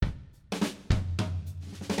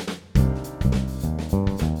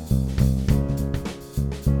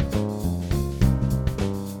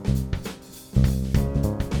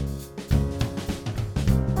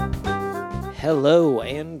Hello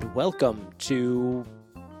and welcome to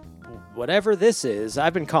whatever this is.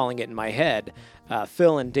 I've been calling it in my head.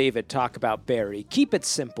 Phil and David talk about Barry. Keep it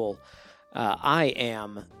simple. I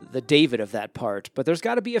am the David of that part, but there's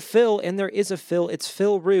got to be a Phil, and there is a Phil. It's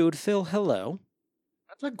Phil Rude. Phil, hello.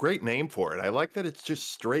 That's a great name for it. I like that it's just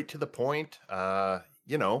straight to the point.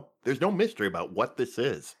 There's no mystery about what this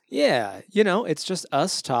is. Yeah, it's just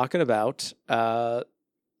us talking about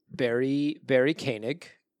Barry Koenig.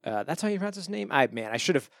 That's how you pronounce his name? I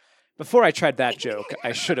should have, before I tried that joke,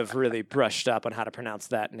 I should have really brushed up on how to pronounce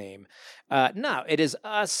that name. No, it is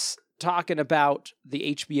us talking about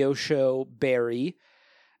the HBO show Barry.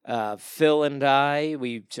 Phil and I,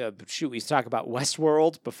 we talk about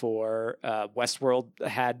Westworld before Westworld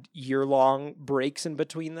had year-long breaks in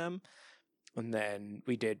between them. And then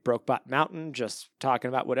we did Brokeback Mountain, just talking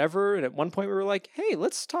about whatever. And at one point we were like, hey,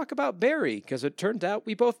 let's talk about Barry, because it turned out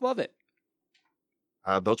we both love it.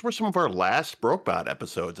 Those were some of our last Brokebot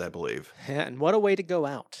episodes, I believe. Yeah, and what a way to go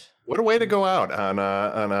out. What a way to go out on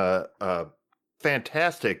a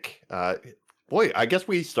fantastic... I guess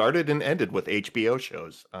we started and ended with HBO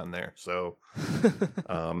shows on there. So,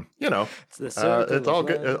 It's it's all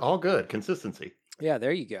good. All good. Consistency. Yeah,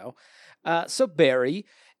 there you go. So Barry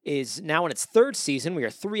is now in its third season. We are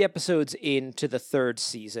 3 episodes into the third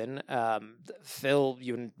season. Phil,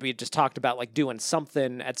 we just talked about like doing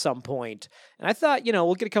something at some point, and I thought,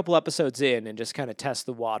 we'll get a couple episodes in and just kind of test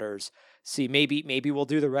the waters. See, maybe we'll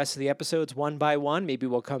do the rest of the episodes one by one. Maybe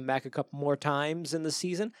we'll come back a couple more times in the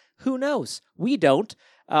season. Who knows? We don't.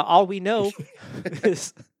 All we know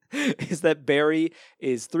is that Barry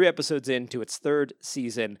is 3 episodes into its third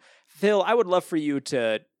season. Phil, I would love for you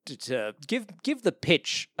to give the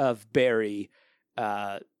pitch of Barry,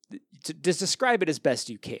 to describe it as best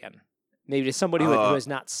you can. Maybe to somebody who has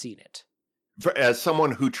not seen it. As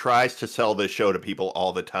someone who tries to sell this show to people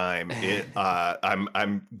all the time,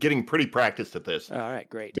 I'm getting pretty practiced at this. All right,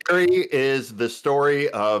 great. Barry is the story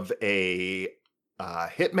of a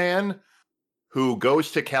hitman who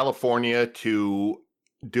goes to California to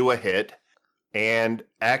do a hit and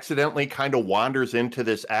accidentally kind of wanders into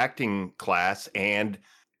this acting class and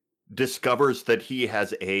discovers that he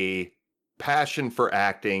has a passion for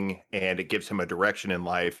acting and it gives him a direction in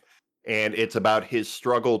life. And it's about his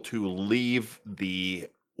struggle to leave the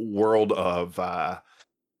world of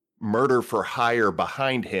murder for hire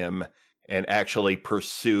behind him and actually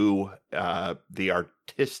pursue the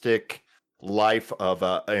artistic life of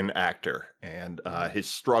an actor and his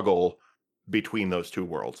struggle between those two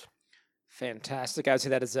worlds. Fantastic. I would say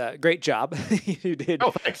that is a great job. You did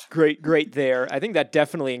thanks. Great there. I think that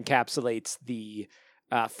definitely encapsulates the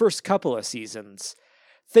first couple of seasons.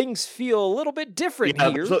 Things feel a little bit different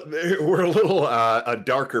here. So we're a little a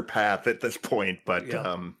darker path at this point, but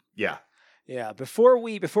yeah. Yeah. Before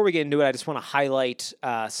we get into it, I just want to highlight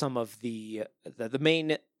some of the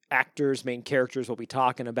main actors, main characters we'll be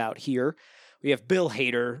talking about here. We have Bill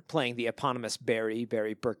Hader playing the eponymous Barry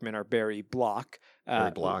Berkman or Barry Block.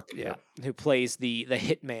 Barry Block, who plays the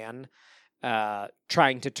hitman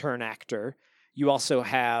trying to turn actor. You also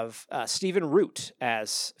have Stephen Root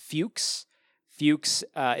as Fuchs. Fuchs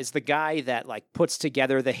is the guy that like puts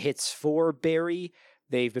together the hits for Barry.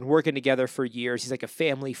 They've been working together for years. He's like a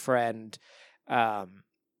family friend.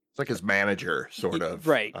 It's like his manager, sort of.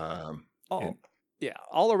 Right.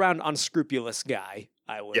 All around unscrupulous guy,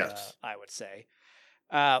 I would say.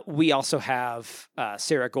 We also have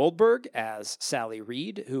Sarah Goldberg as Sally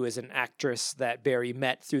Reed, who is an actress that Barry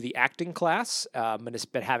met through the acting class and has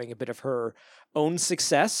been having a bit of her own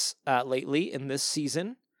success lately in this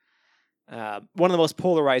season. One of the most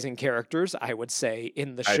polarizing characters, I would say,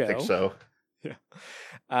 in the show. I think so.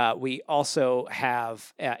 Yeah. We also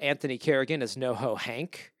have Anthony Carrigan as NoHo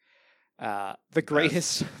Hank. The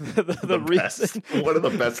greatest, the reason, one of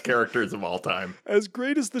the best characters of all time. As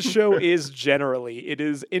great as the show is generally, it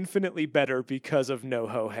is infinitely better because of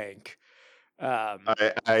NoHo Hank.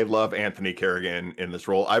 I love Anthony Carrigan in this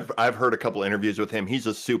role. I've heard a couple interviews with him. He's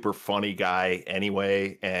a super funny guy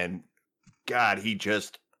anyway, and God, he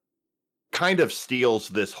just kind of steals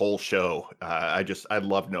this whole show. I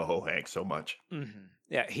love NoHo Hank so much. Mm-hmm.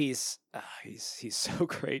 Yeah, he's so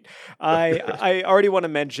great. I already want to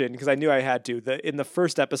mention, because I knew I had to, in the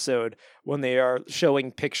first episode when they are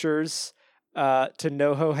showing pictures to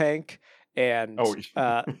NoHo Hank, and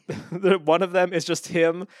one of them is just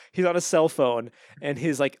him. He's on a cell phone, and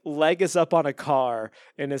his like leg is up on a car,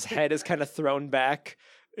 and his head is kind of thrown back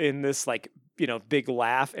in this like big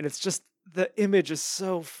laugh, and it's just the image is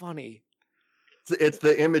so funny. It's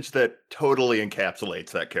the image that totally encapsulates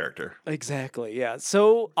that character. Exactly, yeah.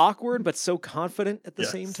 So awkward, but so confident at the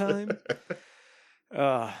same time.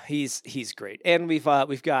 He's great, and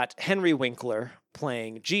we've got Henry Winkler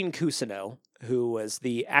playing Gene Cousineau, who was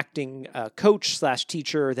the acting coach /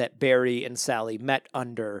 teacher that Barry and Sally met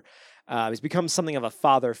under. He's become something of a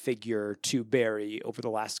father figure to Barry over the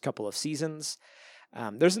last couple of seasons.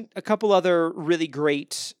 There's a couple other really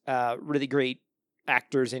great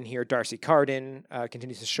actors in here. Darcy Carden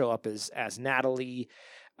continues to show up as Natalie.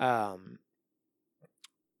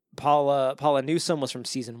 Paula Newsome was from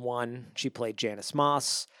season 1. She played Janice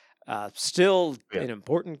Moss. Still an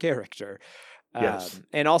important character. Yes.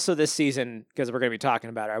 And also this season, because we're going to be talking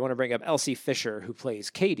about her, I want to bring up Elsie Fisher, who plays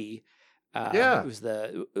Katie. Who is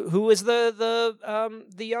the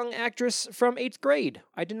young actress from 8th grade?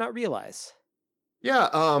 I did not realize.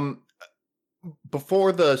 Yeah.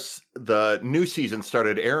 Before the new season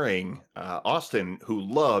started airing, Austin, who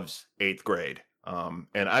loves 8th grade,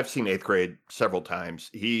 and I've seen 8th grade several times.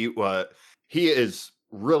 He is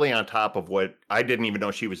really on top of what I didn't even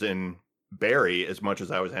know she was in Barry as much as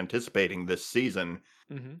I was anticipating this season.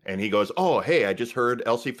 Mm-hmm. And he goes, "Oh, hey, I just heard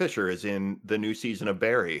Elsie Fisher is in the new season of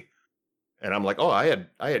Barry." And I'm like, "Oh, I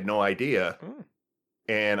had no idea." Mm.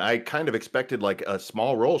 And I kind of expected like a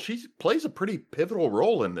small role. She plays a pretty pivotal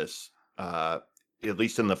role in this, at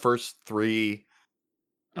least in the first three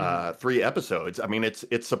episodes. I mean, it's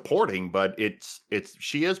supporting, but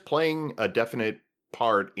she is playing a definite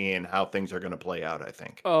part in how things are going to play out, I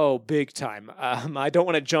think. Oh, big time. I don't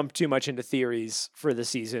want to jump too much into theories for the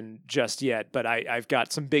season just yet, but I've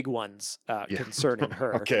got some big ones concerning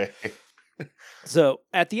her. Okay. So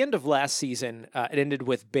at the end of last season, it ended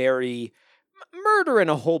with Barry murdering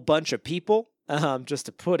a whole bunch of people, just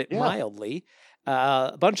to put it mildly.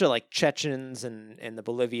 A bunch of like Chechens and the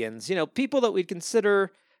Bolivians, people that we'd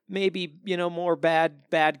consider maybe, more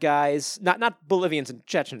bad guys, not Bolivians and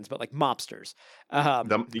Chechens, but like mobsters. Oh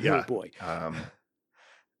boy.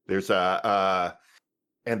 There's a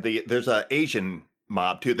Asian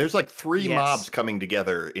mob too. There's like 3 mobs coming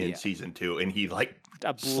together in season 2, and he like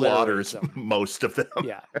slaughters most of them.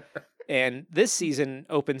 Yeah. And this season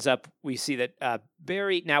opens up, we see that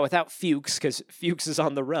Barry, now without Fuchs, because Fuchs is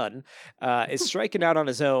on the run, is striking out on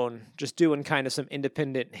his own, just doing kind of some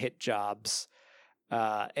independent hit jobs.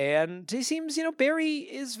 And he seems, Barry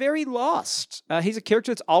is very lost. He's a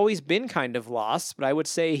character that's always been kind of lost, but I would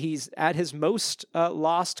say he's at his most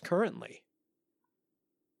lost currently.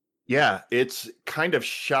 Yeah, it's kind of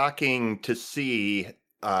shocking to see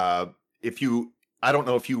I don't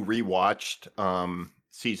know if you rewatched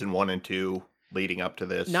season 1 and 2 leading up to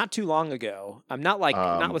this. Not too long ago. I'm not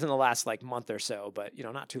not within the last like month or so, but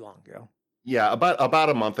not too long ago. Yeah, about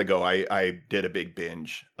a month ago, I did a big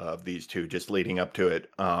binge of these two just leading up to it.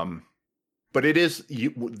 But it is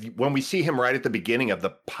when we see him right at the beginning of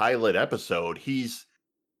the pilot episode, he's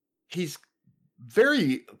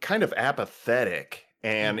very kind of apathetic.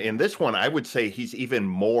 And in this one, I would say he's even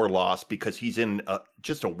more lost because he's in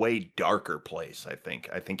just a way darker place, I think.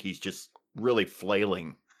 I think he's just really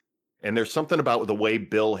flailing. And there's something about the way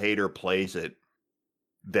Bill Hader plays it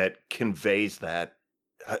that conveys that.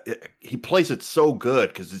 He plays it so good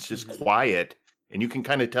because it's just quiet, and you can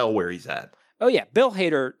kind of tell where he's at. Oh yeah, Bill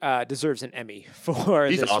Hader deserves an Emmy for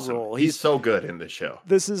this awesome. Role. He's so good in this show.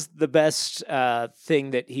 This is the best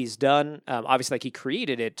thing that he's done. Obviously, like he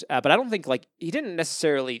created it, but I don't think like he didn't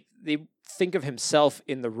necessarily think of himself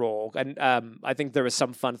in the role. And I think there was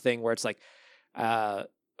some fun thing where it's like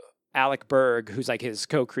Alec Berg, who's like his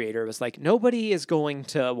co-creator, was like, nobody is going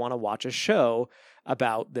to want to watch a show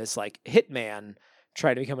about this like hitman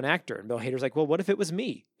trying to become an actor. And Bill Hader's like, well, what if it was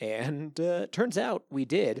me? And turns out we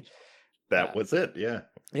did. That was it, yeah.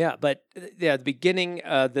 Yeah, but the beginning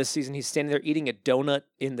of this season, he's standing there eating a donut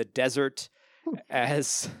in the desert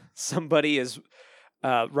as somebody is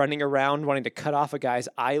running around wanting to cut off a guy's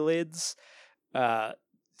eyelids.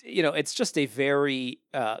 It's just a very...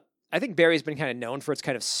 I think Barry's been kind of known for its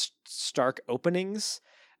kind of stark openings.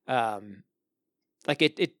 Each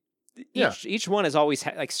one has always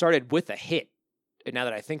started with a hit. Now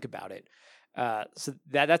that I think about it, so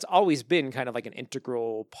that's always been kind of like an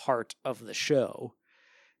integral part of the show,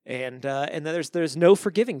 and then there's no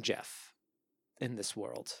forgiving Jeff in this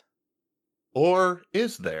world, or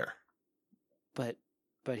is there? But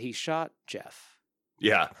he shot Jeff.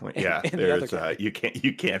 Yeah. There's you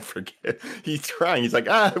can't forget. He's trying. He's like,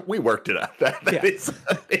 we worked it out. It's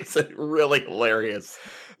really hilarious.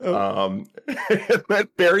 That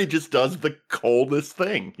Barry just does the coldest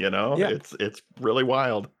thing, It's really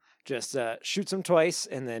wild. Just shoots him twice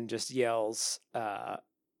and then just yells,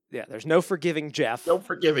 there's no forgiving Jeff. No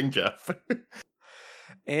forgiving Jeff.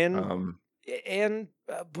 And And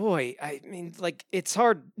boy, I mean, like, it's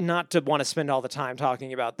hard not to want to spend all the time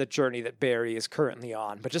talking about the journey that Barry is currently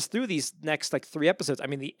on. But just through these next like 3 episodes, I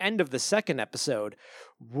mean, the end of the second episode,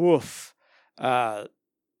 woof.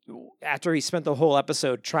 After he spent the whole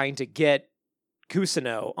episode trying to get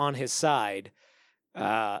Kusuno on his side,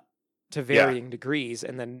 to varying degrees,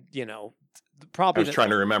 and then I probably was trying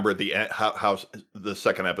to remember how the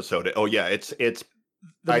second episode. Oh yeah, it's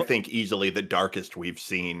I think easily the darkest we've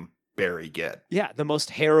seen Barry get. Yeah, the most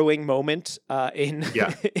harrowing moment in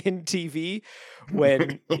in TV,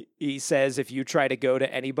 when he says, "If you try to go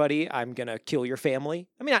to anybody, I'm gonna kill your family."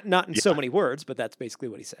 I mean, not in so many words, but that's basically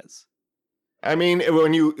what he says. I mean,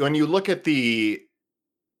 when you look at the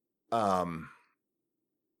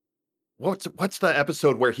what's the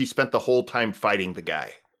episode where he spent the whole time fighting the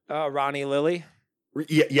guy? Ronnie Lily.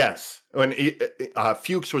 Yes, when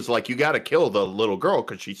Fuchs was like, "You got to kill the little girl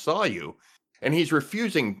because she saw you," and he's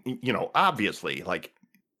refusing. Obviously, like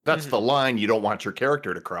that's the line you don't want your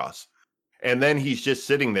character to cross. And then he's just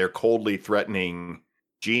sitting there coldly threatening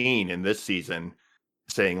Gene in this season,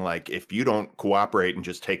 saying like, "If you don't cooperate and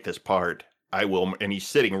just take this part, I will." And he's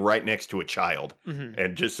sitting right next to a child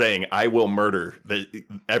and just saying, "I will murder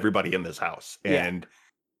everybody in this house." And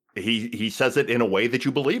he says it in a way that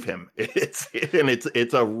you believe him.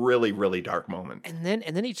 It's a really, really dark moment. And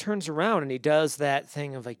then he turns around and he does that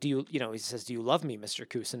thing of like, he says, "Do you love me, Mr.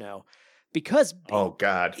 Kusuno?" Because oh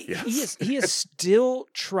God, yes. he is still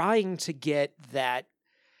trying to get that.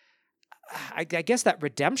 I guess that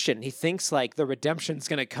redemption. He thinks like the redemption's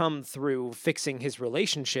going to come through fixing his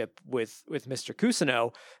relationship with Mr.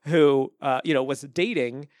 Kusuno, who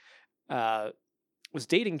was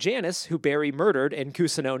dating Janice, who Barry murdered, and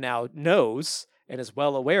Kusuno now knows and is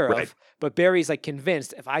well aware of. But Barry's like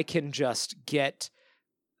convinced, if I can just get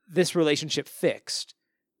this relationship fixed,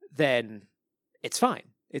 then it's fine.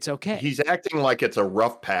 It's okay. He's acting like it's a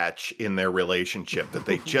rough patch in their relationship that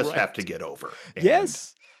they just have to get over. And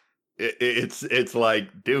yes. It's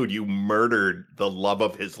like, dude, you murdered the love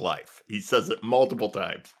of his life. He says it multiple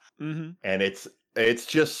times. And it's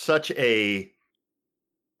just such a...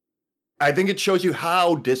 I think it shows you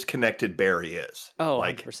how disconnected Barry is. Oh,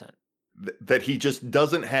 like 100%. That he just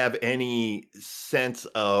doesn't have any sense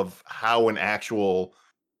of how an actual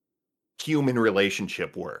human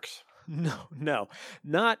relationship works. No,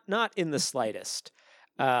 not in the slightest.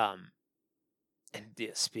 And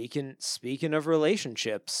speaking of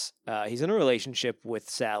relationships, he's in a relationship with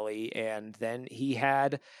Sally, and then he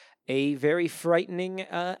had a very frightening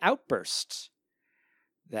outburst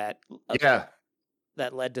that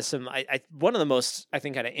led to some one of the most, I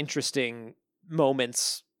think, kind of interesting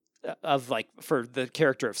moments of like for the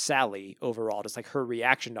character of Sally overall, just like her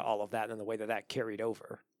reaction to all of that and the way that carried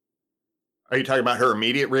over. Are you talking about her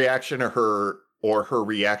immediate reaction or her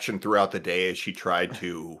reaction throughout the day as she tried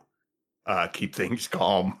to keep things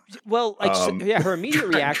calm? Well, her immediate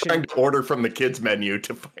reaction... Trying to order from the kids menu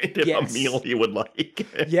to find a meal he would like.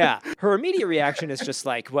 Yeah, her immediate reaction is just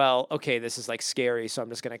like, well, okay, this is like scary, so I'm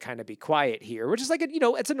just going to kind of be quiet here, which is like,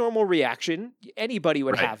 it's a normal reaction. Anybody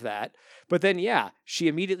would have that. But then, she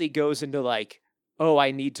immediately goes into like, oh,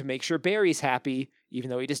 I need to make sure Barry's happy, even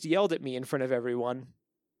though he just yelled at me in front of everyone.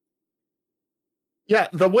 Yeah,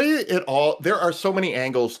 the way there are so many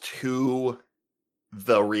angles to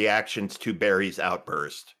the reactions to Barry's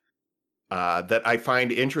outburst that I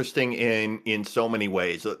find interesting in so many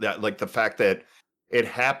ways. That, like the fact that it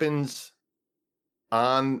happens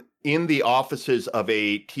in the offices of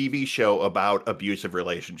a TV show about abusive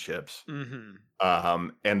relationships,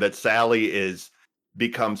 and that Sally is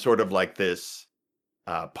become sort of like this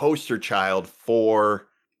poster child for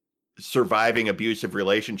surviving abusive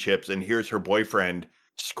relationships, and here's her boyfriend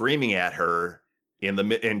screaming at her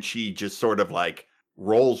and she just sort of like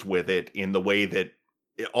rolls with it in the way that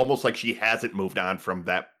almost like she hasn't moved on from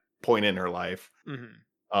that point in her life.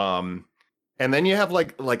 And then you have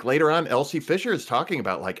like later on, Elsie Fisher is talking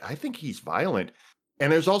about like, I think he's violent.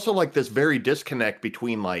 And there's also like this very disconnect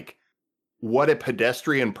between like what a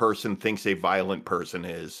pedestrian person thinks a violent person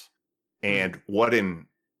is and what I'm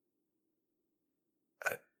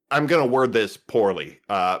going to word this poorly.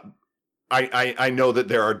 I know that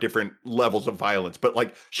there are different levels of violence, but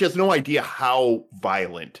like she has no idea how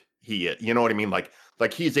violent he is. You know what I mean? Like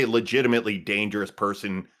he's a legitimately dangerous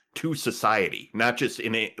person to society, not just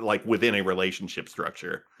within a relationship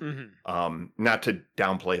structure. Not to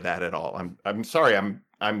downplay that at all. I'm sorry.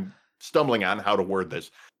 I'm stumbling on how to word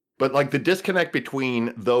this, but like the disconnect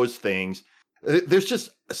between those things, there's just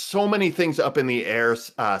so many things up in the air.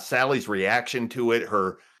 Sally's reaction to it,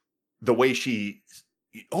 the way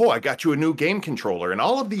I got you a new game controller, and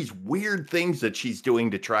all of these weird things that she's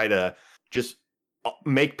doing to try to just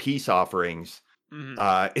make peace offerings.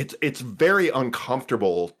 Mhm. It's very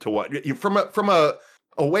uncomfortable to watch. From a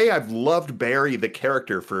way I've loved Barry the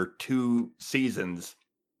character for 2 seasons.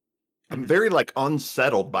 I'm Mhm. very like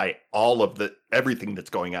unsettled by all of everything that's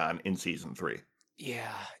going on in season 3.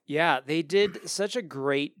 Yeah, yeah, they did such a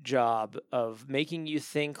great job of making you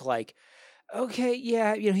think like, okay,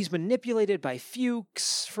 yeah, he's manipulated by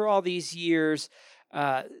Fuchs for all these years,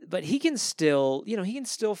 but he can still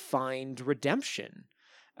find redemption,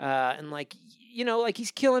 and like, like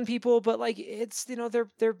he's killing people, but like it's,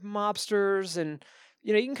 they're mobsters, and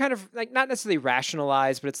you can kind of like not necessarily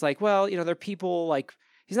rationalize, but it's like, well, they're people like.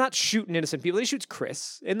 He's not shooting innocent people. He shoots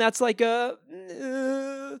Chris, and that's like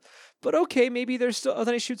but okay, maybe there's still. Oh,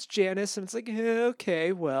 then he shoots Janice, and it's like,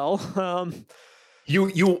 okay, well,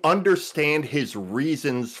 You understand his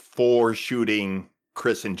reasons for shooting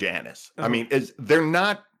Chris and Janice. I uh-huh, mean,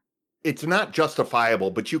 it's not justifiable,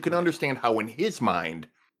 but you can right, understand how in his mind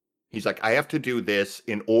he's like, I have to do this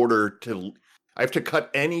in order to I have to cut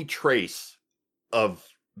any trace of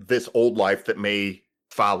this old life that may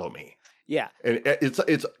follow me. yeah, And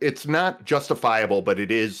it's not justifiable, but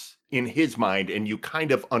it is in his mind, and you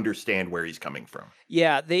kind of understand where he's coming from.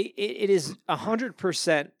 yeah. It is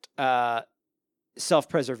 100%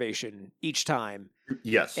 self-preservation each time,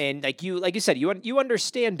 Yes. and like you said, you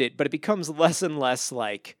understand it, but it becomes less and less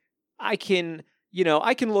like I can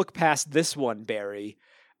I can look past this one, Barry.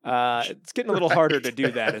 It's getting a little harder to Right.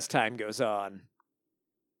 do that as time goes on.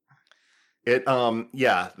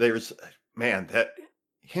 Yeah, there's man, that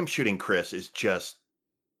him shooting Chris is just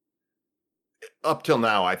up till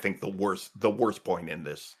now, I think the worst point in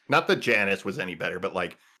this. Not that Janice was any better, but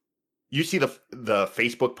like you see the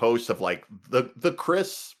Facebook posts of like the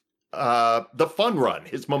Chris the fun run,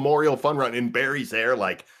 his memorial fun run, and Barry's there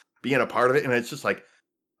like being a part of it, and it's just like,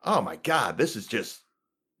 oh my god, this is just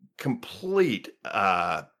complete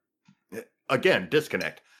again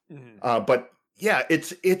disconnect. Mhm. But yeah,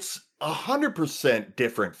 it's 100%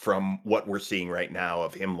 different from what we're seeing right now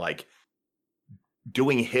of him like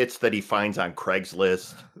doing hits that he finds on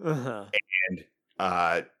Craigslist Uh-huh. and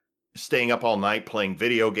uh staying up all night playing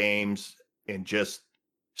video games and just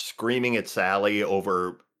screaming at Sally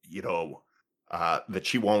over, that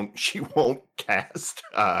she won't cast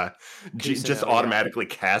just Cucino, yeah. automatically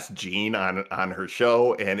cast Gene on her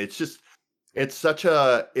show, and it's such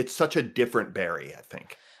a different Barry, I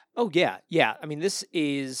think. Oh yeah, yeah. I mean, this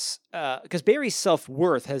is because Barry's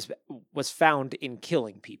self-worth was found in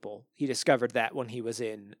killing people. He discovered that when he was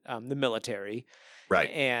in the military, Right.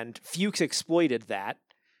 and Fuchs exploited that.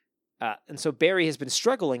 And so Barry has been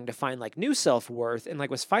struggling to find like new self-worth, and like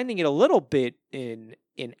was finding it a little bit in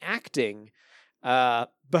acting.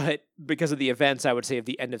 But because of the events, I would say, of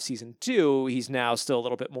the end of season 2, he's now still a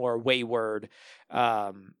little bit more wayward.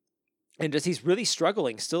 And just he's really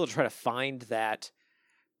struggling still to try to find that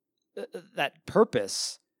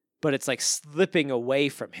purpose, but it's like slipping away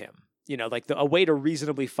from him. Like a way to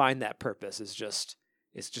reasonably find that purpose is just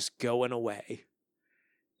going away.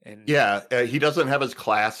 And Yeah, he doesn't have his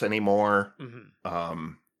class anymore.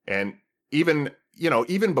 mhm. And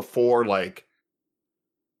even before like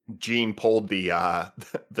Gene pulled the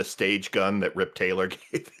the stage gun that Rip Taylor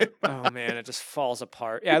gave him. Oh man, it just falls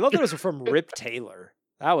apart. Yeah, I love that it was from Rip Taylor.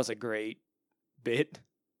 That was a great bit.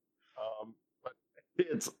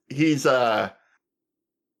 But he's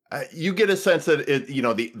you get a sense that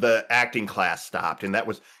the acting class stopped, and that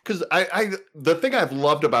was because the thing I've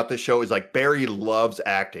loved about this show is like Barry loves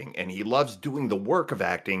acting and he loves doing the work of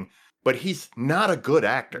acting, but he's not a good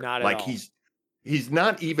actor. Not at Like all. he's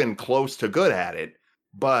not even close to good at it,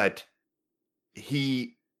 but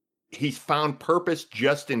he's found purpose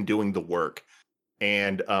just in doing the work.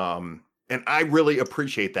 And I really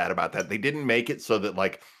appreciate that about that. They didn't make it so that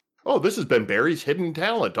like, oh, this has been Barry's hidden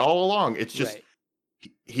talent all along. It's just Right.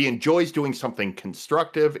 he enjoys doing something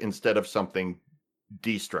constructive instead of something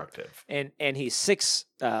destructive. And he's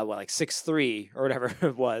like 6'3" or whatever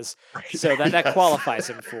it was. Right. So that Yes. qualifies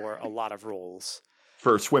him for a lot of roles.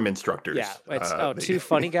 For swim Yeah, instructors. it's They- two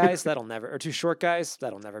funny guys that'll never, or two short guys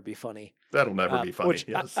that'll never be funny. that'll never be funny. Which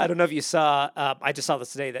Yes. I don't know if you saw. I just saw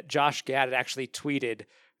this today that Josh Gad had actually tweeted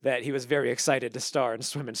that he was very excited to star in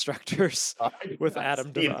Swim Instructors I with have Adam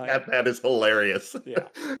seen Devine. that is hilarious. Yeah.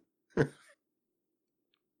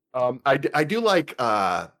 I do like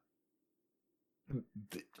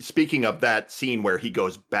speaking of that scene where he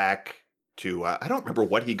goes back to I don't remember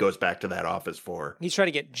what he goes back to that office for. He's trying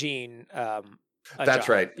to get Gene. A That's job.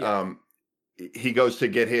 right. Yeah. He goes to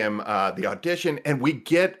get him the audition, and we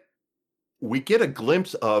get a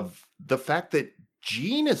glimpse of the fact that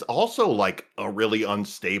Gene is also like a really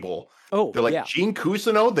unstable. Oh, They're like yeah. Gene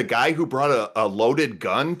Cousineau, the guy who brought a loaded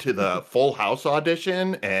gun to the Full House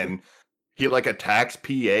audition, and he like attacks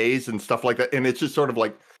PAs and stuff like that. And it's just sort of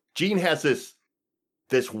like Gene has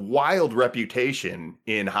this wild reputation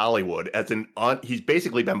in Hollywood as he's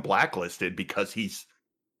basically been blacklisted because he's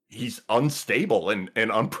unstable and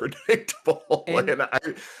unpredictable. And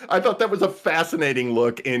And I thought that was a fascinating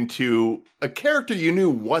look into a character you knew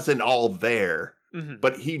wasn't all there, mhm.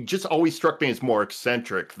 but he just always struck me as more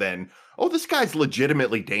eccentric than, oh, this guy's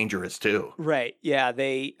legitimately dangerous too. Right. Yeah,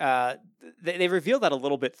 they reveal that a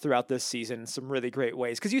little bit throughout this season in some really great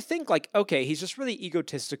ways. Because you think like, okay, he's just really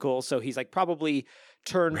egotistical, so he's like probably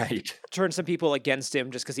turned Right. turned some people against him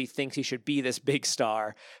just because he thinks he should be this big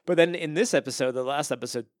star. But then in this episode, the last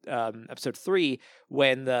episode, episode 3,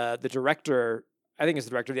 when the director, I think it's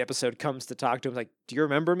the director of the episode, comes to talk to him, like, "Do you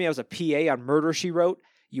remember me? I was a PA on Murder She Wrote.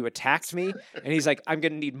 You attacked me," and he's like, "I'm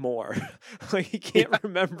gonna need more." Like he can't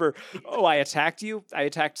remember. Oh, I attacked you. I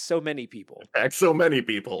attacked so many people. Attack so many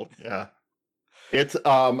people. Yeah. It's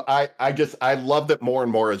I love that more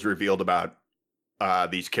and more is revealed about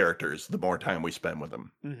these characters the more time we spend with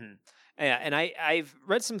them. Hmm. Yeah, and I've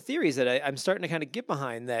read some theories that I'm starting to kind of get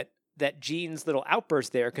behind that Gene's little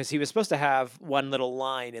outburst there, because he was supposed to have one little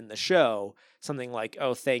line in the show, something like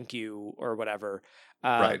 "Oh, thank you" or whatever.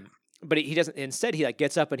 Right. But he doesn't. Instead, he like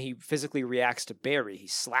gets up and he physically reacts to Barry. He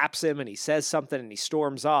slaps him and he says something and he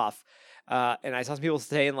storms off. And I saw some people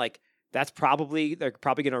saying like they're probably going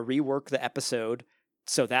to rework the episode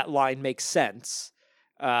so that line makes sense,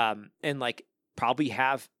 and like probably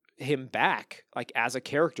have him back like as a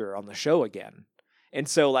character on the show again. And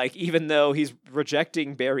so like even though he's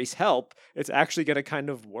rejecting Barry's help, it's actually going to kind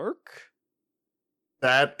of work.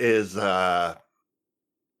 That is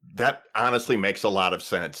that honestly makes a lot of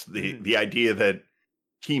sense. The idea that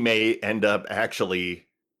he may end up actually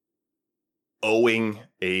owing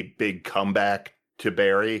a big comeback to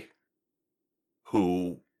Barry,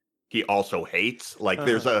 who he also hates. Like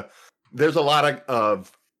there's a lot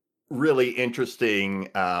of really interesting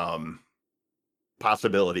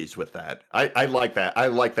possibilities with that. I like that. I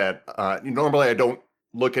like that. Normally I don't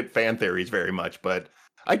look at fan theories very much, but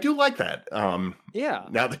I do like that. Yeah.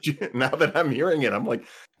 Now that I'm hearing it, I'm like,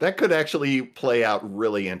 that could actually play out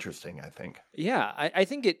really interesting, I think. Yeah, I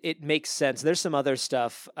think it makes sense. There's some other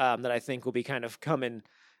stuff that I think will be kind of coming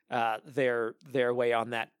their way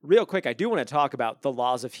on that. Real quick, I do want to talk about the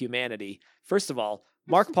laws of humanity. First of all,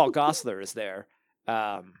 Mark Paul Gosselaar is there,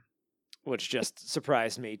 which just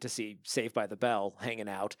surprised me to see Saved by the Bell hanging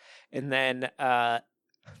out. And then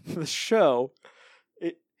the show,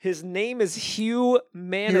 his name is Hugh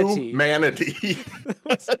Manatee. Hugh Manatee.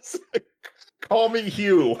 Call me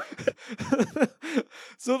Hugh.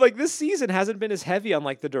 So like this season hasn't been as heavy on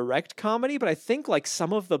like the direct comedy, but I think like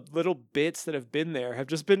some of the little bits that have been there have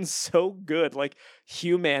just been so good. Like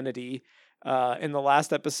Humanity, in the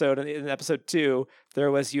last episode, in episode 2, there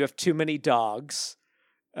was "You have too many dogs."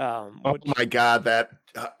 Oh my God, that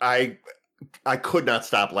I could not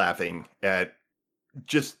stop laughing at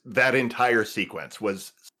just that entire sequence.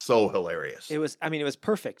 Was so hilarious. It was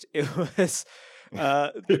perfect. It was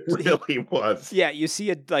it really was. Yeah, you see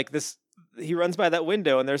it like this. He runs by that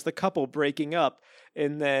window, and there's the couple breaking up,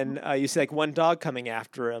 and then you see like one dog coming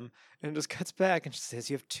after him, and it just cuts back, and she says,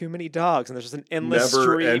 "You have too many dogs," and there's just an endless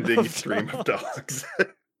never-ending stream of dogs.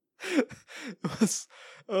 It was,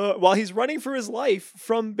 while he's running for his life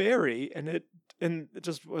from Barry, and it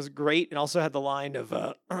just was great, and also had the line of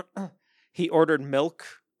he ordered milk.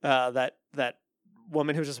 That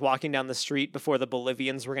woman who was just walking down the street before the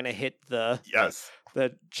Bolivians were going to hit the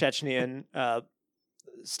Chechnyan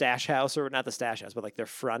stash house, or not the stash house, but like their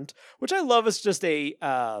front, which I love is just a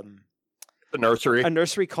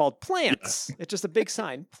nursery called Plants. Yeah. It's just a big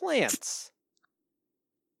sign, Plants.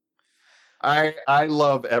 I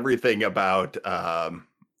love everything about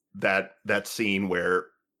that scene where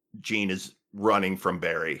Gene is running from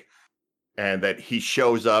Barry, and that he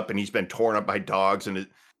shows up and he's been torn up by dogs, and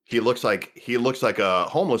he looks like a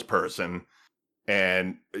homeless person.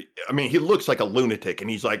 And I mean, he looks like a lunatic, and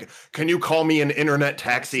he's like, "Can you call me an internet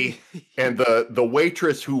taxi?" And the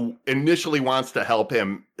waitress who initially wants to help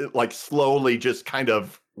him, like slowly just kind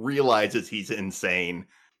of realizes he's insane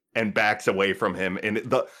and backs away from him. And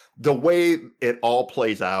the way it all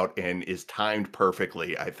plays out and is timed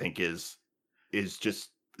perfectly, I think is just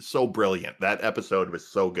so brilliant. That episode was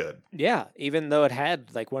so good. Yeah, even though it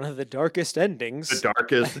had like one of the darkest endings. The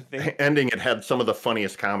darkest ending. It had some of the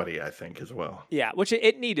funniest comedy, I think, as well. Yeah, which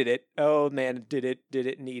it needed it. Oh man, did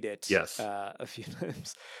it need it? Yes. A few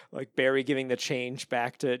times. Like Barry giving the change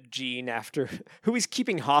back to Gene after who he's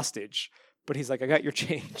keeping hostage but he's like, I got your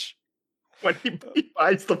change. When he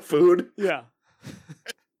buys the food. Yeah.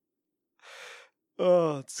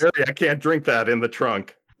 Oh, it's Barry, I can't drink that in the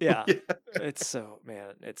trunk. yeah. It's so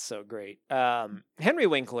great. Henry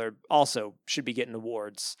Winkler also should be getting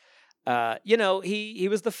awards. He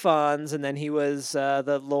was the Fonz, and then he was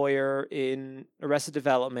the lawyer in Arrested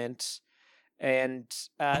Development, and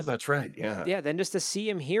That's right. Yeah. yeah. Then just to see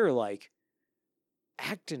him here, like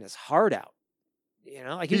acting his heart out,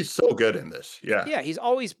 like He's so good in this. Yeah. yeah, he's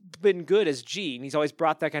always been good as Gene. He's always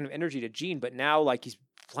brought that kind of energy to Gene, but now like he's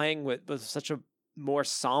playing with such a more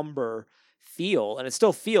somber feel, and it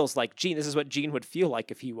still feels like Gene. This is what Gene would feel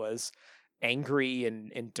like if he was angry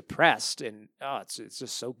and depressed, and it's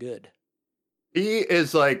just so good. He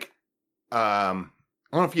is like, I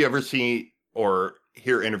don't know if you ever see or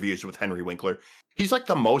hear interviews with Henry Winkler. He's like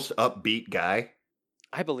the most upbeat guy.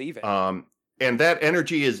 I believe it. And that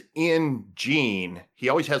energy is in Gene. He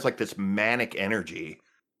always has like this manic energy.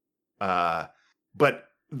 But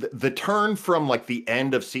the turn from like the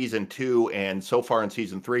end of season 2 and so far in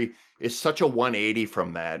season 3 is such a 180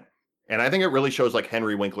 from that. And I think it really shows like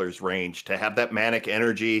Henry Winkler's range to have that manic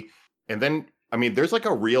energy. And then, I mean, there's like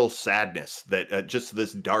a real sadness that just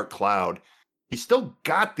this dark cloud. He's still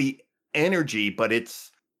got the energy, but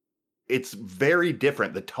it's very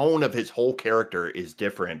different. The tone of his whole character is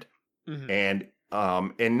different. Mm-hmm.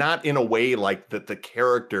 And not in a way like that the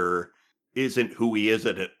character isn't who he is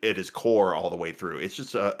at his core all the way through. It's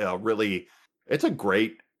just it's a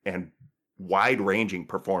great and wide-ranging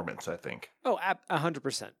performance, I think. Oh,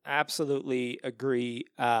 100%. Absolutely agree.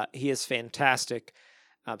 He is fantastic.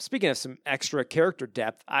 Speaking of some extra character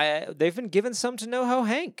depth, they've been given some to NoHo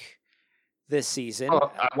Hank this season.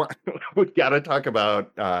 We got to talk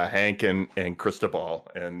about Hank and Cristobal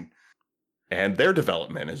and their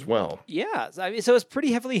development as well. Yeah, I mean, so it's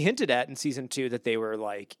pretty heavily hinted at in season 2 that they were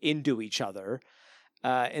like into each other,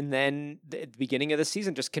 and then the beginning of the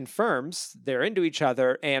season just confirms they're into each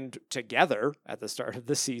other and together at the start of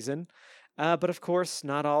the season. But of course,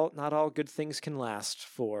 not all good things can last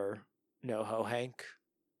for NoHo Hank.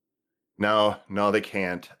 No, they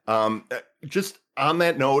can't. Just on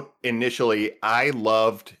that note, initially, I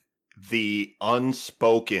loved the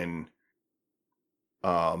unspoken.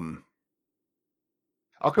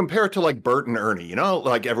 I'll compare it to like Bert and Ernie,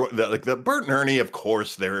 like everyone, like the Bert and Ernie. Of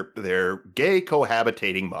course, they're gay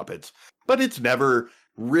cohabitating Muppets, but it's never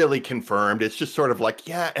really confirmed. It's just sort of like,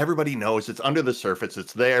 yeah, everybody knows it's under the surface.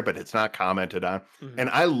 It's there, but it's not commented on. Mm-hmm.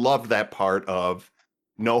 And I loved that part of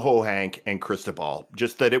NoHo Hank and Cristobal,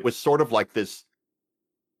 just that it was sort of like this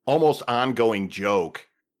almost ongoing joke.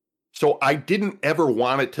 So I didn't ever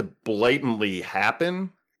want it to blatantly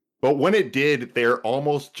happen. But when it did, they're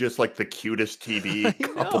almost just like the cutest TV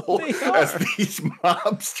couple as these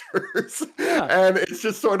mobsters. Yeah. And it's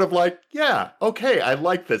just sort of like, yeah, okay, I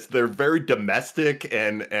like this. They're very domestic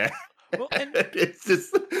and it's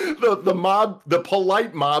just the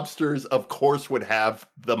polite mobsters, of course, would have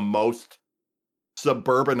the most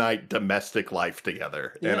suburbanite domestic life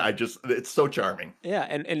together. Yeah. And it's so charming. Yeah,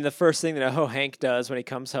 and the first thing that Hank does when he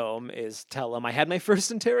comes home is tell him, I had my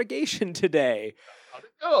first interrogation today. How'd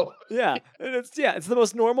it go? Yeah, and it's the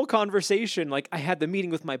most normal conversation. Like, I had the meeting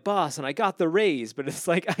with my boss and I got the raise, but it's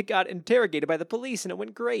like I got interrogated by the police and it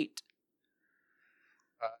went great.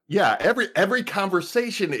 Yeah, every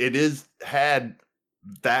conversation it is had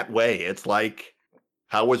that way. It's like,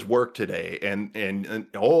 how was work today? And I'm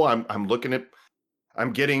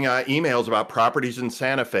getting emails about properties in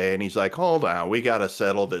Santa Fe, and he's like, hold on, we got to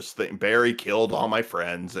settle this thing. Barry killed all my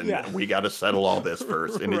friends, and we got to settle all this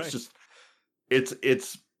first. And right.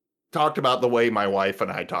 It's talked about the way my wife and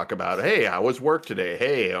I talk about, hey, how was work today?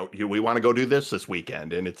 Hey, we want to go do this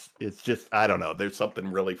weekend. And it's just, I don't know. There's something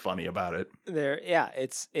really funny about it.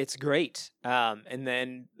 It's great. And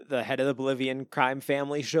then the head of the Bolivian crime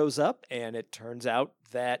family shows up, and it turns out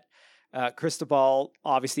that Cristobal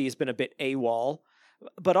obviously has been a bit AWOL.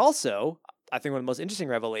 But also, I think one of the most interesting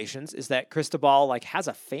revelations is that Cristobal has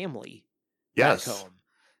a family back home.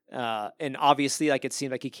 And obviously, it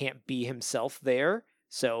seemed like he can't be himself there.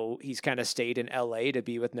 So he's kind of stayed in LA to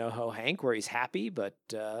be with NoHo Hank, where he's happy. But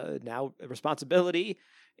now responsibility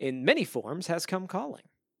in many forms has come calling.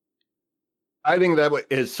 I think that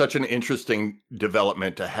is such an interesting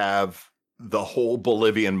development to have the whole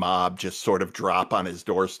Bolivian mob just sort of drop on his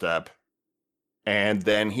doorstep. And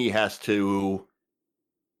then he has to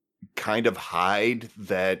kind of hide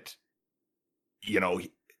that,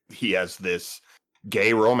 he has this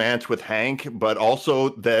gay romance with Hank, but also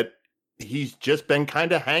that he's just been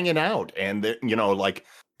kind of hanging out, and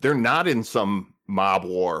they're not in some mob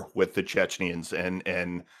war with the Chechens,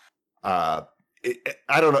 and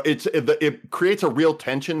I don't know. It creates a real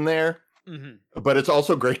tension there, Mm-hmm. but it's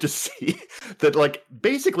also great to see that like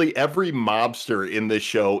basically every mobster in this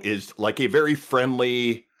show is like a very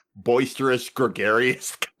friendly, boisterous,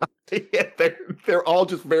 gregarious guy. They're all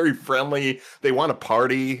just very friendly. They want to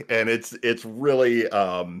party, and it's really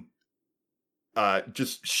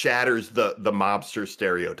just shatters the mobster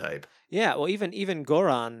stereotype. Yeah, well, even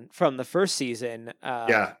Goran from the first season,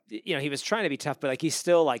 Yeah. he was trying to be tough, but like he's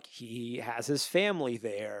still like he has his family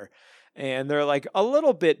there, and they're like a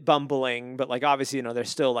little bit bumbling, but like obviously they're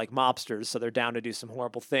still like mobsters, so they're down to do some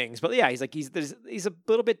horrible things. But yeah, he's a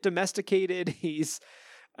little bit domesticated. He's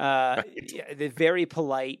Right. yeah, they're very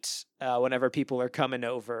polite whenever people are coming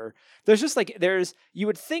over. There's just like you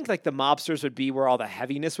would think like the mobsters would be where all the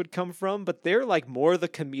heaviness would come from, but they're like more the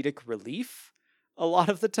comedic relief a lot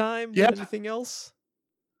of the time Yeah. than anything else.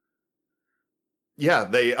 Yeah,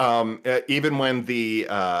 they even when the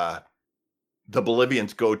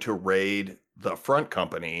Bolivians go to raid the front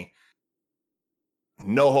company,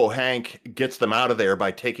 NoHo Hank gets them out of there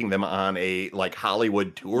by taking them on a like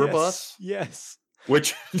Hollywood tour bus, Yes.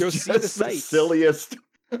 which Go is see the just the sights. silliest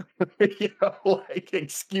like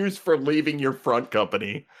excuse for leaving your front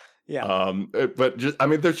company. Yeah. But just I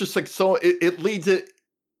mean, there's just like so it leads it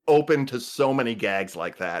open to so many gags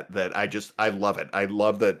like that I love it. I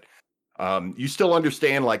love that you still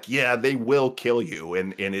understand like yeah, they will kill you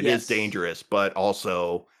and it is Yes. dangerous, but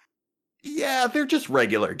also yeah, they're just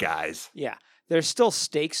regular guys. Yeah. There's still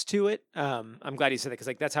stakes to it. I'm glad you said that because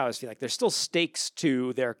like that's how I was feeling. Like there's still stakes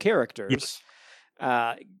to their characters. Yes.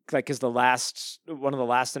 Like is one of the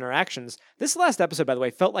last interactions. This last episode, by the way,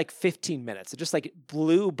 felt like 15 minutes. It just like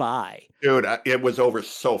blew by. Dude, it was over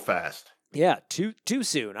so fast. Yeah, too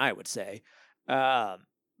soon, I would say.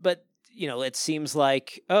 But it seems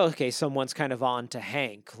like okay, someone's kind of on to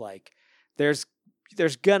Hank. Like there's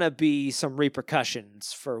gonna be some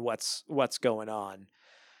repercussions for what's going on.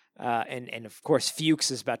 And of course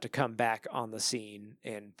Fuchs is about to come back on the scene,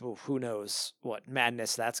 and who knows what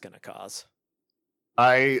madness that's gonna cause.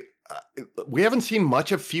 We haven't seen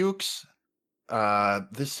much of Fuchs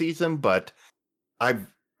this season, but I've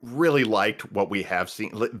really liked what we have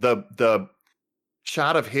seen. The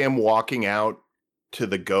shot of him walking out to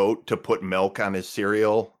the goat to put milk on his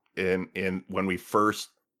cereal in when we first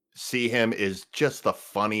see him is just the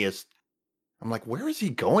funniest. I'm like, where is he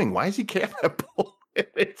going? Why is he carrying a bowl?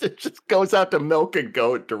 It just goes out to milk a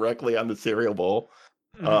goat directly on the cereal bowl.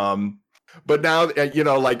 Mhm. But now,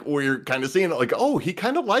 like we're kind of seeing it like, oh, he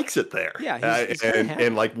kind of likes it there. Yeah, he's kinda happy.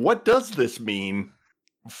 and like, what does this mean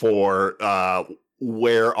for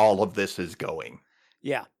where all of this is going?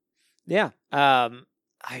 Yeah. Yeah.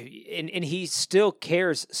 And he still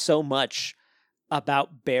cares so much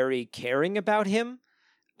about Barry caring about him,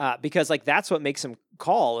 because like that's what makes him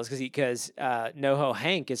call is because NoHo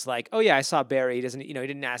Hank is like, oh yeah, I saw Barry. He doesn't, he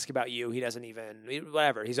didn't ask about you. He doesn't even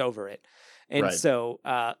whatever. He's over it. And Right. so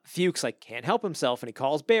Fuchs like can't help himself, and he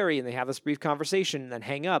calls Barry, and they have this brief conversation, and then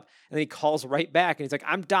hang up, and then he calls right back, and he's like,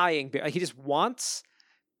 I'm dying. Like, he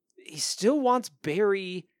still wants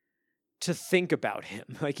Barry to think about him.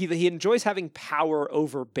 Like he enjoys having power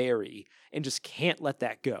over Barry and just can't let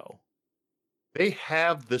that go. They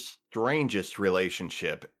have the strangest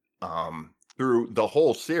relationship through the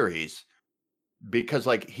whole series because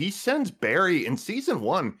like he sends Barry in season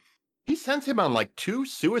 1, he sends him on like 2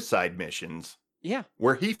 suicide missions Yeah.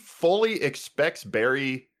 where he fully expects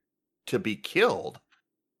Barry to be killed,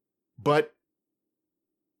 but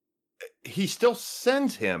he still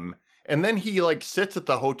sends him, and then he like sits at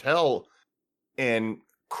the hotel and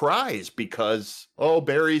cries because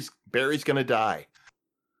Barry's gonna die.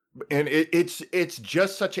 And it's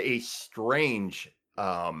just such a strange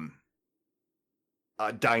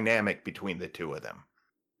dynamic between the two of them.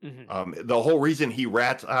 Mm-hmm. The whole reason he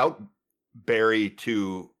rats out Barry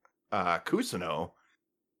to Kusuno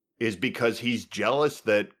is because he's jealous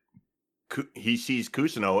that he sees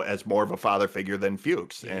Kusuno as more of a father figure than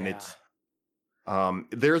Fuchs. And it's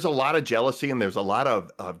there's a lot of jealousy, and there's a lot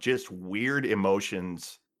of just weird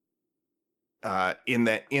emotions in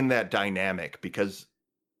that dynamic, because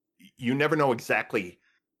you never know exactly.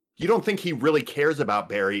 You don't think he really cares about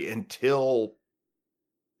Barry until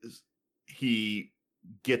he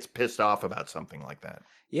gets pissed off about something like that.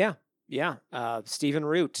 Yeah. Stephen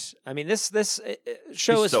Root. I mean, this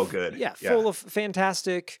show He's is so good. Yeah, full of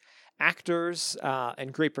fantastic actors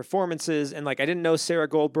and great performances. And like, I didn't know Sarah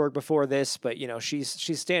Goldberg before this, but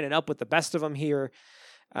she's standing up with the best of them here.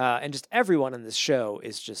 And just everyone in this show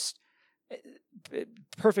is just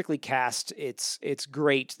perfectly cast. It's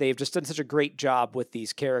great. They've just done such a great job with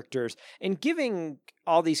these characters and giving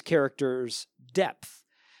all these characters depth.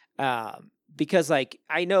 because like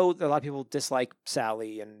I know that a lot of people dislike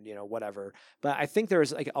Sally and whatever, but I think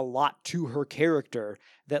there's like a lot to her character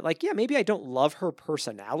that like yeah, maybe I don't love her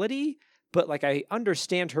personality, but like I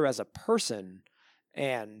understand her as a person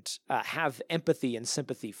and have empathy and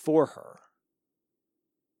sympathy for her.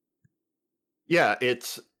 Yeah,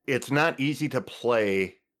 it's not easy to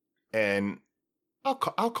play, and I'll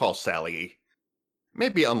call Sally,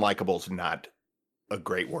 maybe unlikable is not a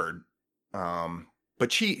great word, but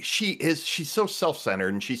she's so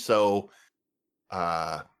self-centered, and she's so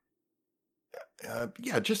uh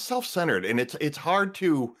yeah, just self-centered, and it's hard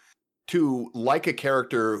to like a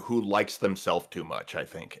character who likes themselves too much, I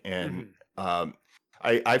think. And um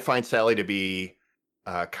I find Sally to be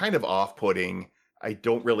kind of off-putting. I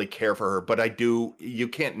don't really care for her, but I do. You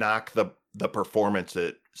can't knock the performance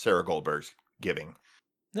that Sarah Goldberg's giving.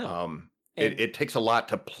 No, It takes a lot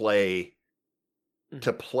to play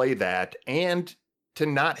that, and to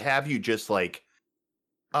not have you just like,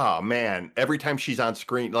 oh man, every time she's on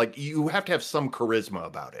screen, like you have to have some charisma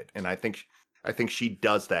about it. And I think she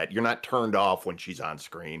does that. You're not turned off when she's on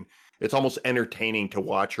screen. It's almost entertaining to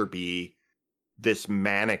watch her be this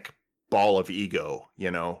manic ball of ego,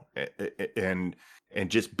 and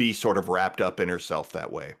just be sort of wrapped up in herself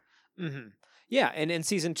that way. Mm-hmm. Yeah, and in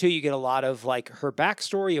season 2, you get a lot of like her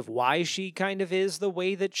backstory of why she kind of is the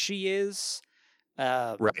way that she is,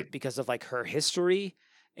 Right. because of like her history,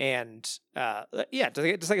 and yeah,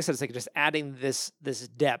 just like I said, it's like just adding this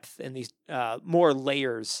depth and these more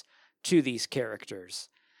layers to these characters.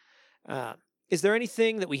 Is there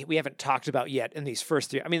anything that we haven't talked about yet in these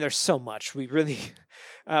first 3? I mean, there's so much. We really,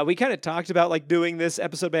 we kind of talked about like doing this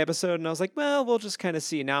episode by episode, and I was like, well, we'll just kind of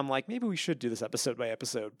see. Now I'm like, maybe we should do this episode by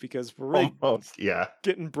episode because we're really Almost, yeah,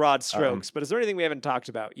 getting broad strokes. But is there anything we haven't talked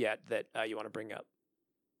about yet that you want to bring up?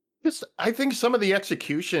 just I think some of the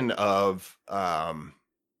execution of some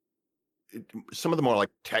of the more like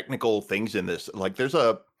technical things in this, like there's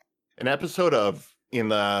an episode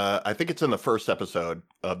I think it's in the first episode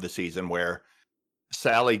of the season where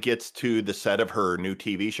Sally gets to the set of her new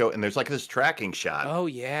TV show, and there's like this tracking shot. Oh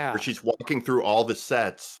yeah, where she's walking through all the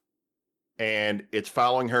sets, and it's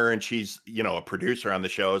following her, and she's a producer on the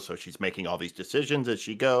show, so she's making all these decisions as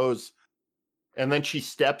she goes, and then she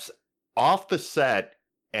steps off the set,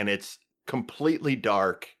 and it's completely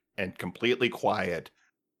dark and completely quiet,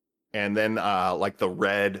 and then like the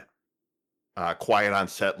red quiet on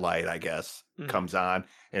set light, I guess, comes on,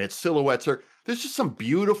 and it silhouettes her. There's just some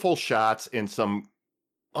beautiful shots and some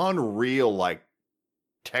unreal like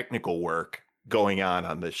technical work going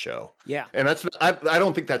on this show. Yeah, and I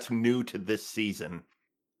don't think that's new to this season,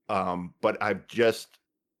 but I've just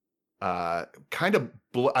I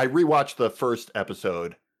rewatched the first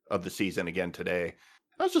episode of the season again today.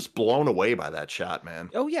 I was just blown away by that shot, man.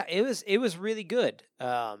 Oh yeah, it was really good.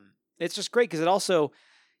 It's just great because it also,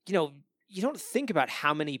 you don't think about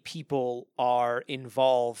how many people are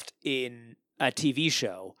involved in a TV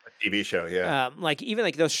show. A TV show, yeah. Like even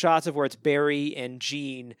like those shots of where it's Barry and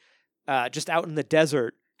Jean just out in the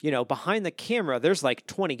desert, behind the camera, there's like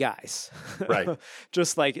 20 guys. Right.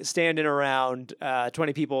 Just like standing around,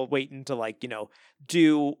 20 people waiting to like,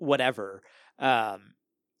 do whatever.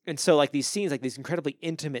 And so like these scenes, like these incredibly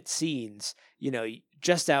intimate scenes,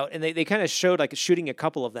 just out, and they kind of showed like shooting a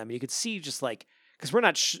couple of them. You could see just like, because we're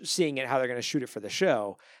not seeing it how they're going to shoot it for the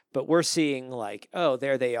show, but we're seeing like, oh,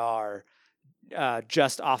 there they are.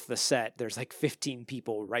 Just off the set, there's like 15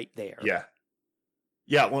 people right there.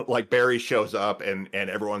 Yeah, well, like Barry shows up and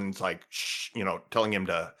everyone's like, shh, telling him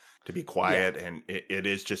to be quiet, and it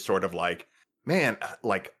is just sort of like, man,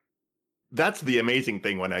 like that's the amazing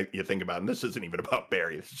thing when you think about it. And this isn't even about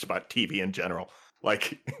Barry; it's just about TV in general.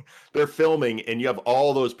 Like they're filming, and you have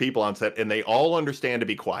all those people on set, and they all understand to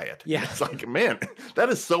be quiet. Yeah, it's like, man, that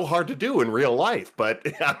is so hard to do in real life, but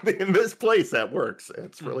in this place, that works.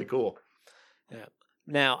 It's really cool. Yeah.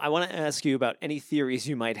 Now, I want to ask you about any theories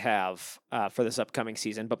you might have for this upcoming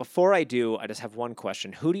season. But before I do, I just have one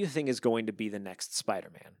question. Who do you think is going to be the next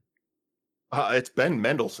Spider-Man? It's Ben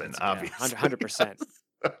Mendelsohn, obviously. 100%.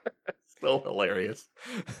 So hilarious.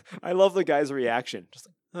 I love the guy's reaction. Just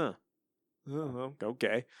like, huh. Oh,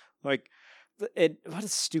 okay. Like, what a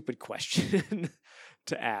stupid question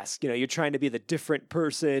to ask. You're trying to be the different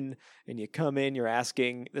person, and you come in, you're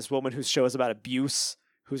asking this woman whose show is about abuse,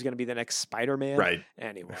 who's going to be the next Spider-Man. Right.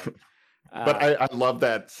 Anyway. But I love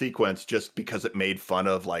that sequence just because it made fun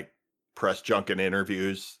of like press junket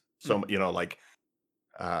interviews. So, like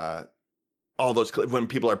all those when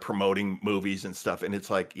people are promoting movies and stuff. And it's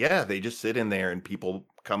like, yeah, they just sit in there and people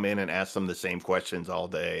come in and ask them the same questions all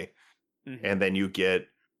day. Mm-hmm. And then you get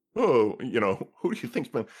oh, who do you think's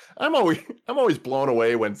been? I'm always blown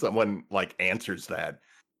away when someone like answers that,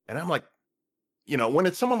 and I'm like, when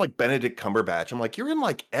it's someone like Benedict Cumberbatch, I'm like, you're in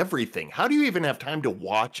like everything. How do you even have time to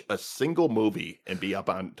watch a single movie and be up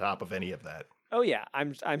on top of any of that? Oh yeah,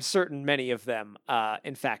 I'm certain many of them,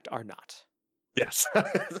 in fact, are not. Yes,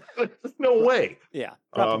 there's no way. Yeah,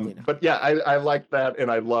 probably not. But yeah, I like that, and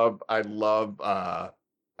I love. I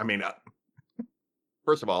mean,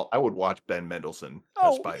 first of all, I would watch Ben Mendelsohn as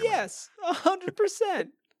Oh Spider-Man. yes, 100%.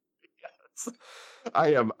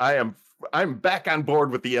 I'm back on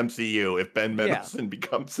board with the MCU if Ben Yeah. Mendelsohn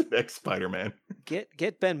becomes the next Spider-Man.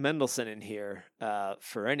 Get Ben Mendelsohn in here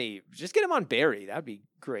just get him on Barry. That'd be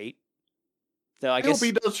great. Though I guess hope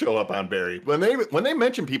he does show up on Barry. When they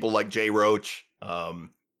mention people like Jay Roach,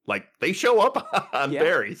 like they show up on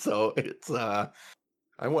Barry. So it's I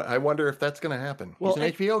wonder if that's going to happen. Well, he's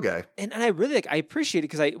an HBO guy. And I really I appreciate it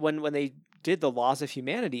because when they did the Laws of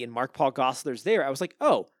Humanity and Mark Paul Gosselaar's there, I was like,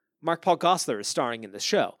 oh, Mark Paul Gosselaar is starring in the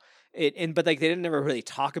show. But like they didn't ever really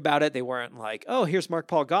talk about it. They weren't like, oh, here's Mark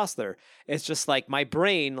Paul Gosselaar. It's just like my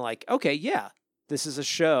brain, like, okay, yeah, this is a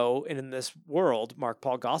show, and in this world, Mark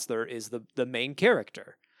Paul Gosselaar is the main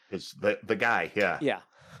character. It's the guy, yeah. Yeah.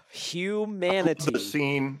 Humanity. The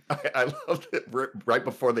scene, I loved it right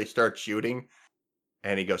before they start shooting.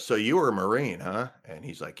 And he goes, so you were a Marine, huh? And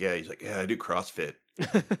he's like, yeah. He's like, yeah, I do CrossFit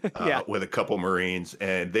with a couple Marines.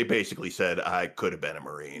 And they basically said I could have been a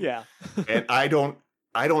Marine. Yeah. And I don't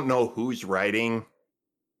know who's writing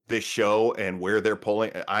this show and where they're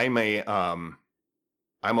pulling. I'm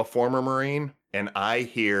a former Marine, and I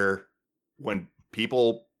hear when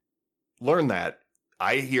people learn that,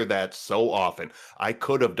 I hear that so often. I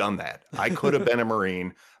could have done that. I could have been a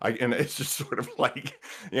Marine. And it's just sort of like,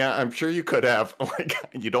 yeah, I'm sure you could have. Like,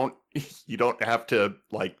 you don't have to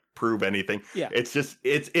like prove anything. Yeah. It's just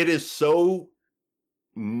it is so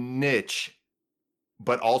niche,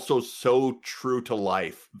 but also so true to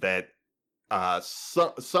life that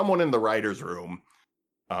someone in the writer's room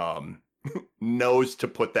knows to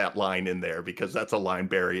put that line in there, because that's a line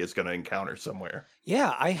Barry is going to encounter somewhere.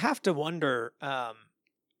 Yeah, I have to wonder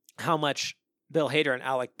how much Bill Hader and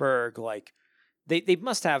Alec Berg, like, they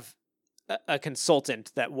must have a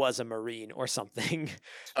consultant that was a Marine or something.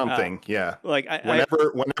 Yeah. Like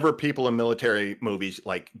whenever people in military movies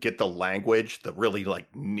like get the language, the really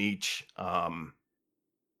like niche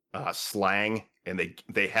slang, and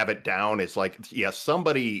they have it down, it's like, yeah,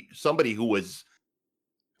 somebody who was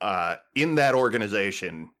in that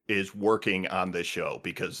organization is working on this show,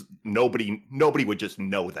 because nobody would just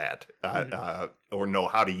know that or know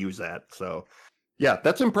how to use that. So yeah,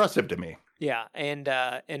 that's impressive to me. Yeah, and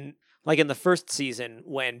like in the first season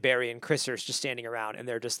when Barry and Chris are just standing around and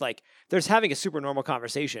they're just like, they're just having a super normal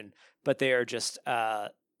conversation, but they are just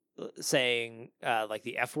saying like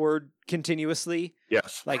the F word continuously.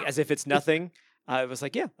 Yes. Like as if it's nothing. I was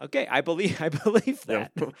like, yeah, okay, I believe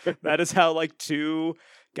that. That is how like two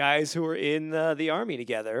guys who were in the army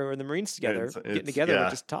together or the Marines together getting together and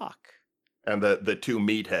just talk. And the two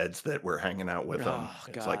meatheads that were hanging out with them.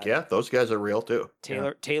 It's like, yeah, those guys are real too.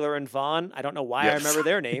 Taylor and Vaughn. I don't know why I remember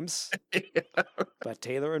their names, but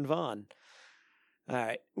Taylor and Vaughn. All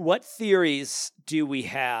right. What theories do we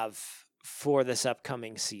have for this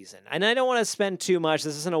upcoming season? And I don't want to spend too much.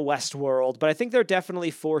 This isn't a Westworld, but I think they're definitely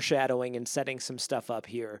foreshadowing and setting some stuff up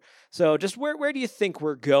here. So just where do you think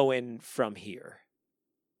we're going from here?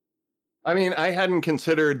 I mean, I hadn't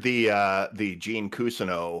considered the Gene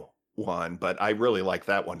Cousineau one, but I really like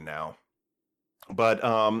that one now. But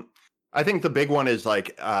I think the big one is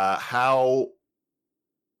like how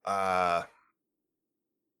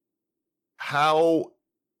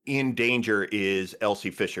in danger is Elsie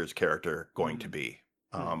Fisher's character going to be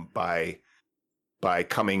by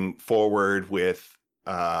coming forward with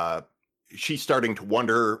she's starting to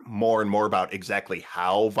wonder more and more about exactly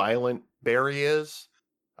how violent Barry is.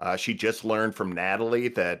 She just learned from Natalie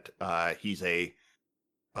that he's a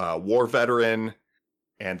war veteran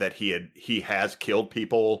and that he has killed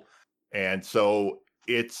people. And so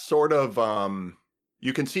it's sort of,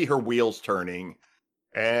 you can see her wheels turning.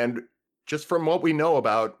 And just from what we know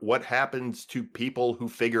about what happens to people who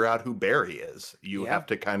figure out who Barry is, you have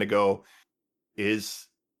to kind of go, is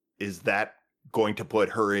that going to put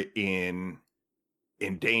her in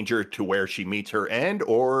danger to where she meets her end,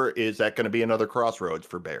 or is that going to be another crossroads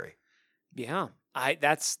for Barry? Yeah,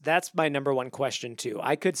 that's my number one question too.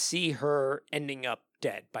 I could see her ending up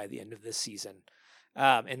dead by the end of this season.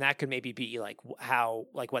 And that could maybe be like how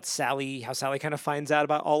Sally kind of finds out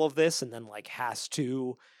about all of this and then like has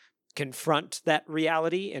to confront that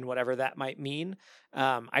reality and whatever that might mean.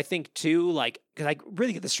 I think too, like, because I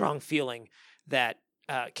really get the strong feeling that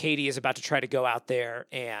Katie is about to try to go out there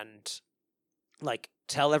and like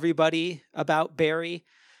tell everybody about Barry.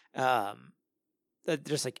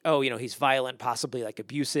 Just like, oh, he's violent, possibly like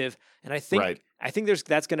abusive. And I think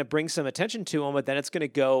that's going to bring some attention to him, but then it's going to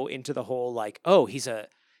go into the whole like, oh, he's a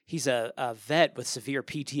vet with severe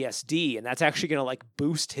PTSD, and that's actually going to like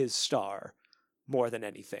boost his star more than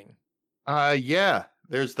anything. Yeah,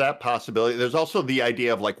 there's that possibility. There's also the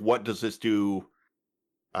idea of like, what does this do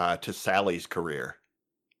to Sally's career?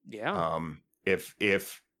 Yeah.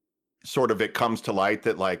 If sort of it comes to light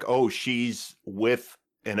that like, oh, she's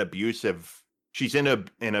in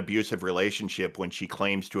an abusive relationship when she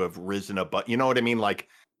claims to have risen above, you know what I mean? Like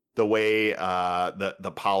the way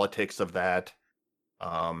the politics of that,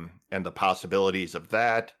 and the possibilities of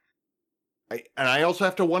that. I also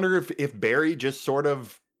have to wonder if Barry just sort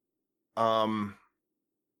of,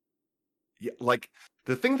 like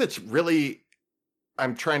the thing that's really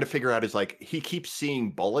I'm trying to figure out is like he keeps seeing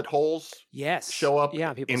bullet holes show up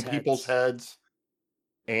in people's heads.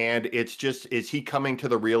 And it's just, is he coming to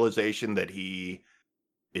the realization that he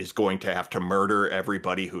is going to have to murder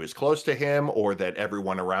everybody who is close to him, or that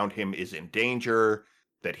everyone around him is in danger,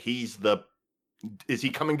 that is he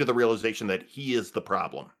coming to the realization that he is the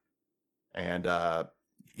problem? And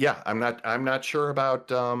I'm not sure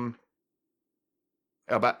about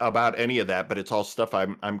any of that, but it's all stuff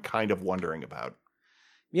I'm kind of wondering about.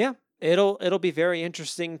 Yeah. It'll be very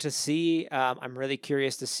interesting to see. I'm really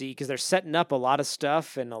curious to see because they're setting up a lot of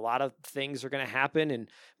stuff and a lot of things are going to happen. And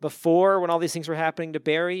before, when all these things were happening to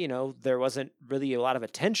Barry, there wasn't really a lot of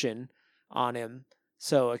attention on him,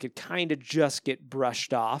 so it could kind of just get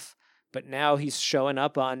brushed off. But now he's showing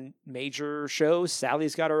up on major shows.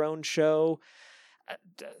 Sally's got her own show.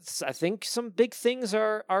 I think some big things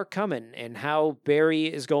are coming, and how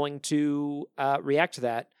Barry is going to react to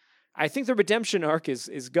that. I think the redemption arc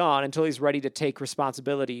is gone until he's ready to take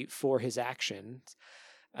responsibility for his actions.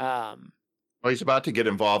 Well, he's about to get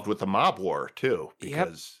involved with the mob war too,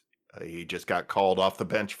 because he just got called off the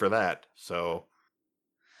bench for that. So,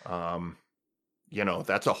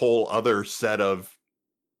 that's a whole other set of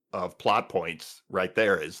plot points right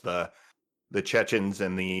there, is the Chechens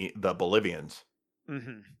and the Bolivians.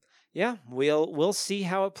 Mm-hmm. Yeah, we'll see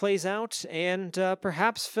how it plays out, and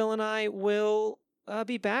perhaps Phil and I will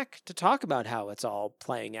be back to talk about how it's all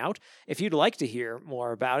playing out. If you'd like to hear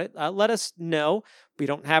more about it, let us know. We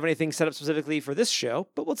don't have anything set up specifically for this show,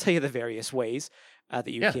 but we'll tell you the various ways that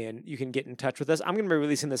you can get in touch with us. I'm going to be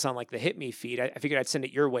releasing this on like the Hit Me feed. I figured I'd send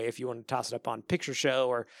it your way if you want to toss it up on Picture Show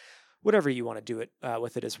or whatever you want to do it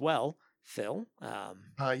with it as well, Phil. Yeah,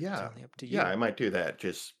 up to you. Yeah, I might do that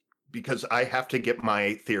just because I have to get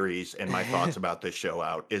my theories and my thoughts about this show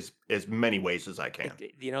out as many ways as I can.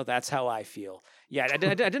 That's how I feel. Yeah, I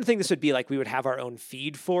didn't think this would be like we would have our own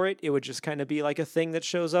feed for it. It would just kind of be like a thing that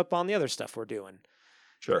shows up on the other stuff we're doing.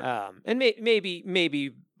 Sure. And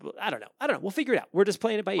maybe I don't know. We'll figure it out. We're just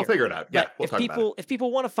playing it by ear. We'll figure it out. Yeah, we'll talk about it. If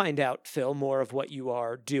people want to find out, Phil, more of what you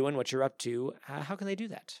are doing, what you're up to, how can they do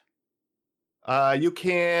that? You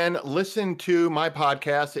can listen to my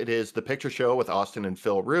podcast. It is The Picture Show with Austin and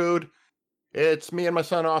Phil Rude. It's me and my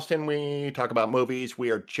son, Austin. We talk about movies. We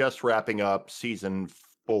are just wrapping up season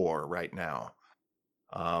 4 right now.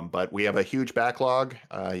 But we have a huge backlog.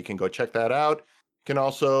 You can go check that out. You can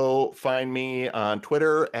also find me on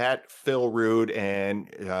Twitter at Phil Rude, and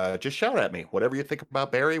just shout at me. Whatever you think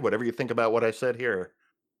about Barry, whatever you think about what I said here,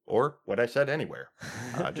 or what I said anywhere.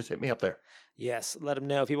 Just hit me up there. Yes, let them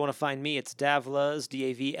know. If you want to find me, it's Davluz,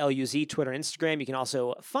 Davluz, Twitter and Instagram. You can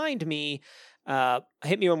also find me.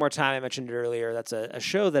 Hit Me One More Time. I mentioned it earlier. That's a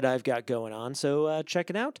show that I've got going on, so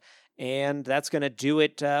check it out. And that's going to do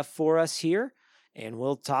it for us here. And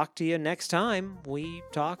we'll talk to you next time we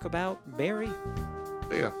talk about Barry.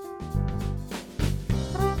 See ya.